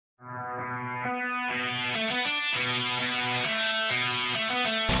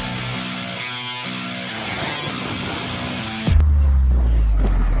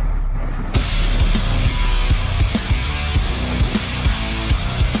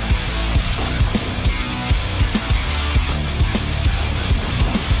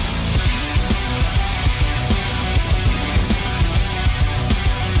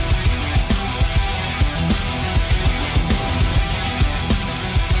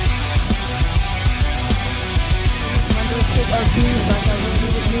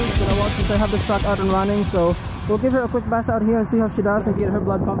since I have this truck out and running. So we'll give her a quick bash out here and see how she does and get her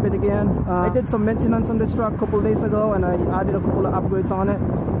blood pumping again. I did some maintenance on this truck a couple days ago, and I added a couple of upgrades on it.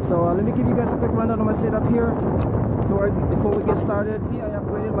 So let me give you guys a quick rundown on my setup here before we get started. See, I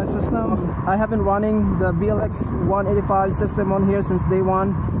upgraded my system. I have been running the BLX 185 system on here since day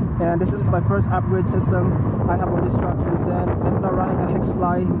one, and this is my first upgrade system I have on this truck since then. I'm now running a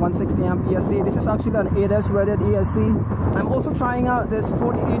Hexfly 160 amp ESC. This is actually an 8S rated ESC. I'm also trying out this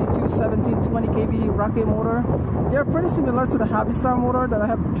 4082 1720 kV rocket motor. They're pretty similar to the Happy Star motor that I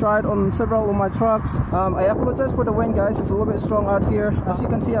have tried on several of my trucks. I apologize for the wind, guys. It's a little bit strong out here. As you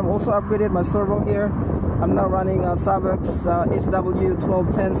can see, I've also upgraded my servo here. I'm now running a Savex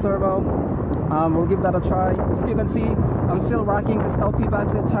SW1210 servo. We'll give that a try. As you can see, I'm still rocking this LP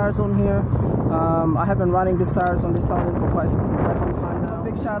backlit tires on here. I have been running these tires on this Talion for quite some time now.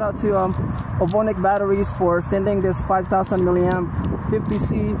 Big shout out to Ovonic batteries for sending this 5000 milliamp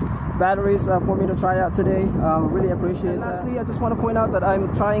 50C batteries for me to try out today. Really appreciate it. Lastly, I just want to point out that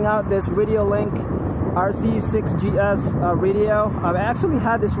I'm trying out this Radio Link RC6GS radio. I've actually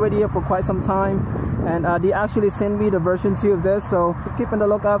had this radio for quite some time, and they actually sent me the version 2 of this, so keep on the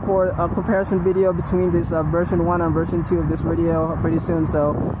lookout for a comparison video between this version 1 and version 2 of this radio pretty soon.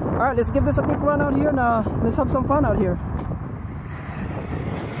 So alright, let's give this a quick run out here. Now let's have some fun out here.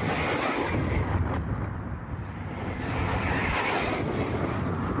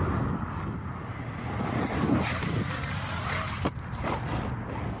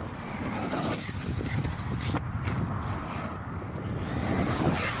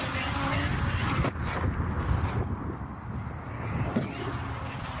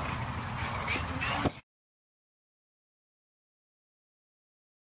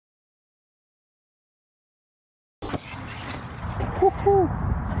 Woohoo!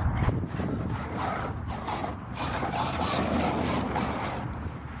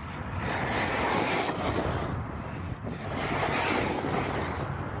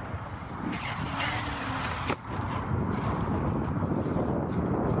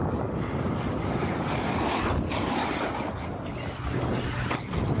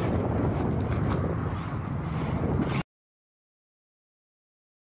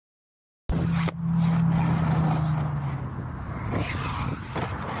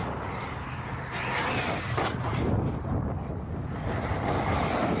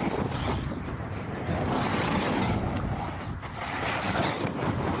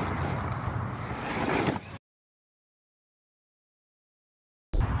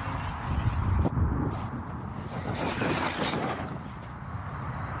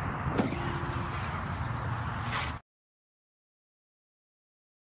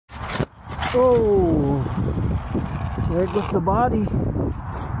 Oh, there goes the body,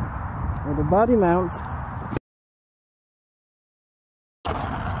 or the body mounts.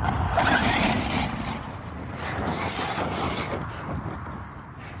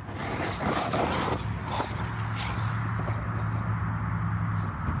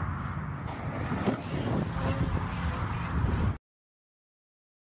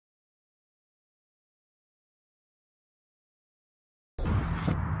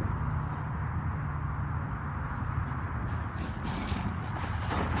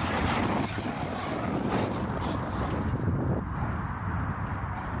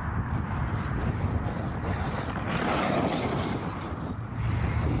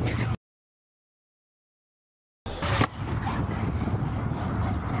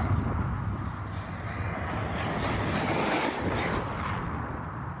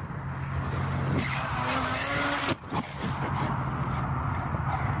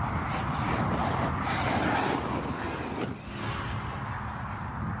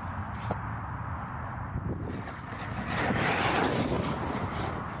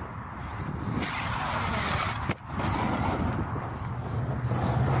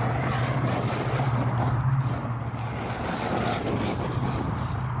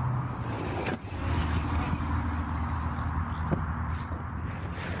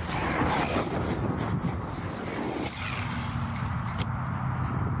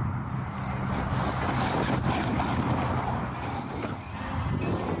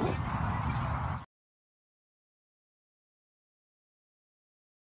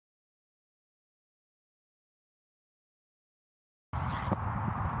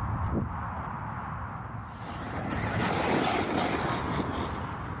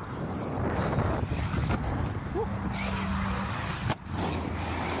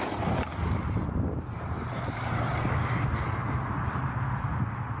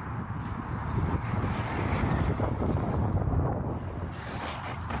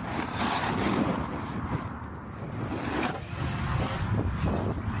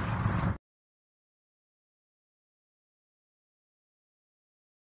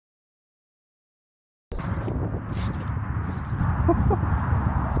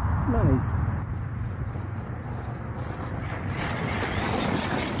 Nice.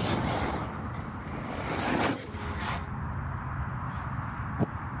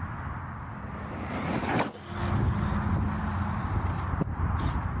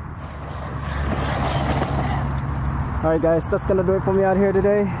 Alright guys, that's gonna do it for me out here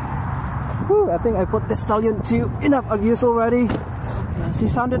today. Whew, I think I put this Talion to enough abuse already. She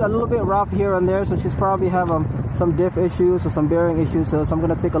sounded a little bit rough here and there, so she's probably have some diff issues or some bearing issues, so I'm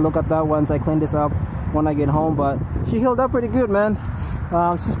gonna take a look at that once I clean this up when I get home. But she healed up pretty good, man.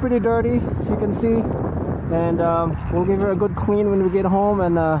 She's pretty dirty, as you can see, and we'll give her a good clean when we get home.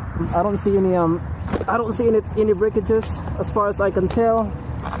 And I don't see any breakages as far as I can tell.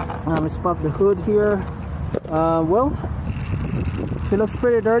 Let's pop the hood here. Well, she looks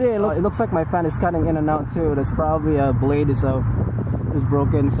pretty dirty. It looks like my fan is cutting in and out too. There's probably a blade is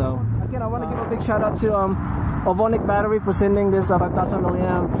broken. So again, I want to give a big shout out to Ovonic battery for sending this 5000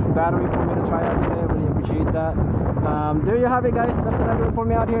 milliamp battery for me to try out today. Really appreciate that. There you have it, guys. That's gonna do it for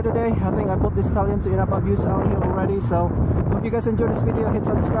me out here today. I think I put this Talion to enough abuse out here already. So hope you guys enjoyed this video. Hit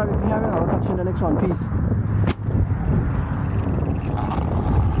subscribe if you haven't. I'll catch you in the next one. Peace.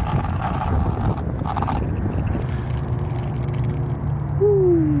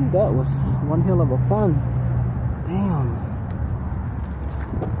 That was one hell of a fun. Damn.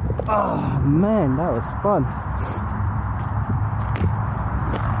 Oh man, that was fun.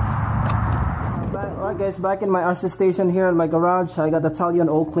 Alright guys, back in my RC station here in my garage. I got the Talion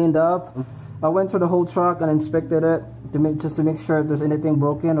all cleaned up. I went through the whole truck and inspected it just to make sure if there's anything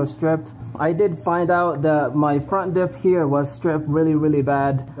broken or stripped. I did find out that my front diff here was stripped really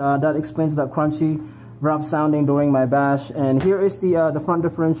bad. That explains that crunchy, rough sounding during my bash. And here is the front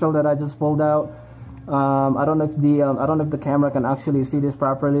differential that I just pulled out. I don't know if the camera can actually see this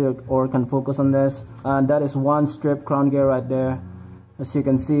properly or can focus on this. And that is one strip crown gear right there, as you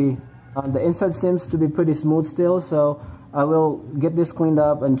can see. The inside seems to be pretty smooth still, so I will get this cleaned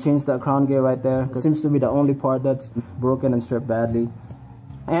up and change that crown gear right there, because it seems to be the only part that's broken and stripped badly.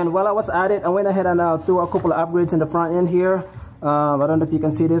 And while I was at it, I went ahead and threw a couple of upgrades in the front end here. I don't know if you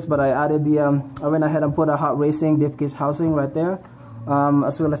can see this, but I added I went ahead and put a hot racing diff case housing right there,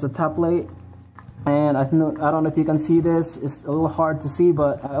 as well as a top plate. And I don't know if you can see this. It's a little hard to see,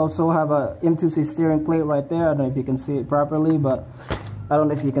 but I also have a M2C steering plate right there. I don't know if you can see it properly, but I don't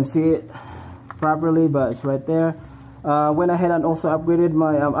know if you can see it properly, but it's right there. Went ahead and also upgraded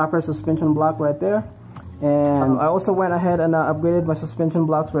my upper suspension block right there. And I also went ahead and upgraded my suspension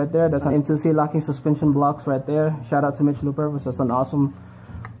blocks right there. That's an M2C locking suspension blocks right there. Shout out to Mitch Looper, which does an awesome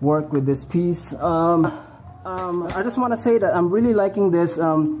work with this piece. I just want to say that I'm really liking this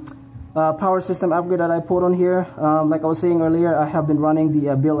power system upgrade that I put on here. Like I was saying earlier, I have been running the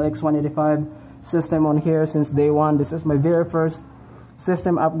BLX 185 system on here since day one. This is my very first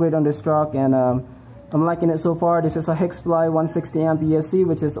system upgrade on this truck, and I'm liking it so far. This is a Hexfly 160 amp ESC,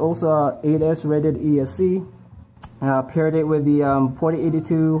 which is also a 8S rated ESC. Paired it with the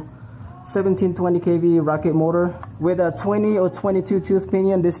 4082 1720 kV rocket motor with a 20 or 22 tooth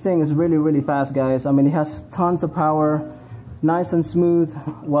pinion. This thing is really fast, guys. I mean, it has tons of power, nice and smooth,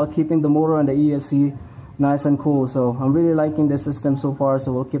 while keeping the motor and the ESC nice and cool. So I'm really liking this system so far,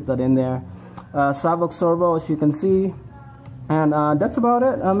 so we'll keep that in there. Savox servo, as you can see. And that's about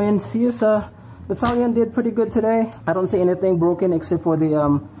it. I mean, the Talion did pretty good today. I don't see anything broken except for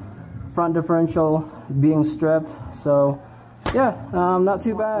the front differential being stripped. So yeah, not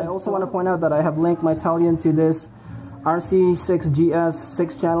too bad. I also want to point out that I have linked my Talion to this RC6GS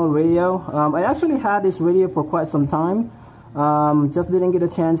 6-channel radio. I actually had this radio for quite some time. Just didn't get a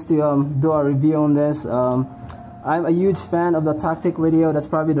chance to do a review on this. I'm a huge fan of the Tactic radio. That's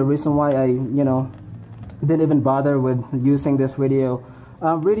probably the reason why I, didn't even bother with using this radio.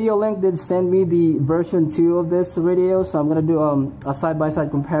 Radio Link did send me the version 2 of this radio, so I'm gonna do a side-by-side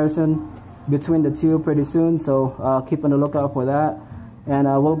comparison between the two pretty soon. So keep on the lookout for that, and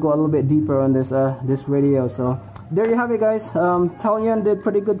we'll go a little bit deeper on this this radio. So there you have it, guys. Talion did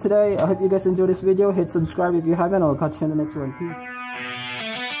pretty good today. I hope you guys enjoyed this video. Hit subscribe if you haven't. I'll catch you in the next one. Peace.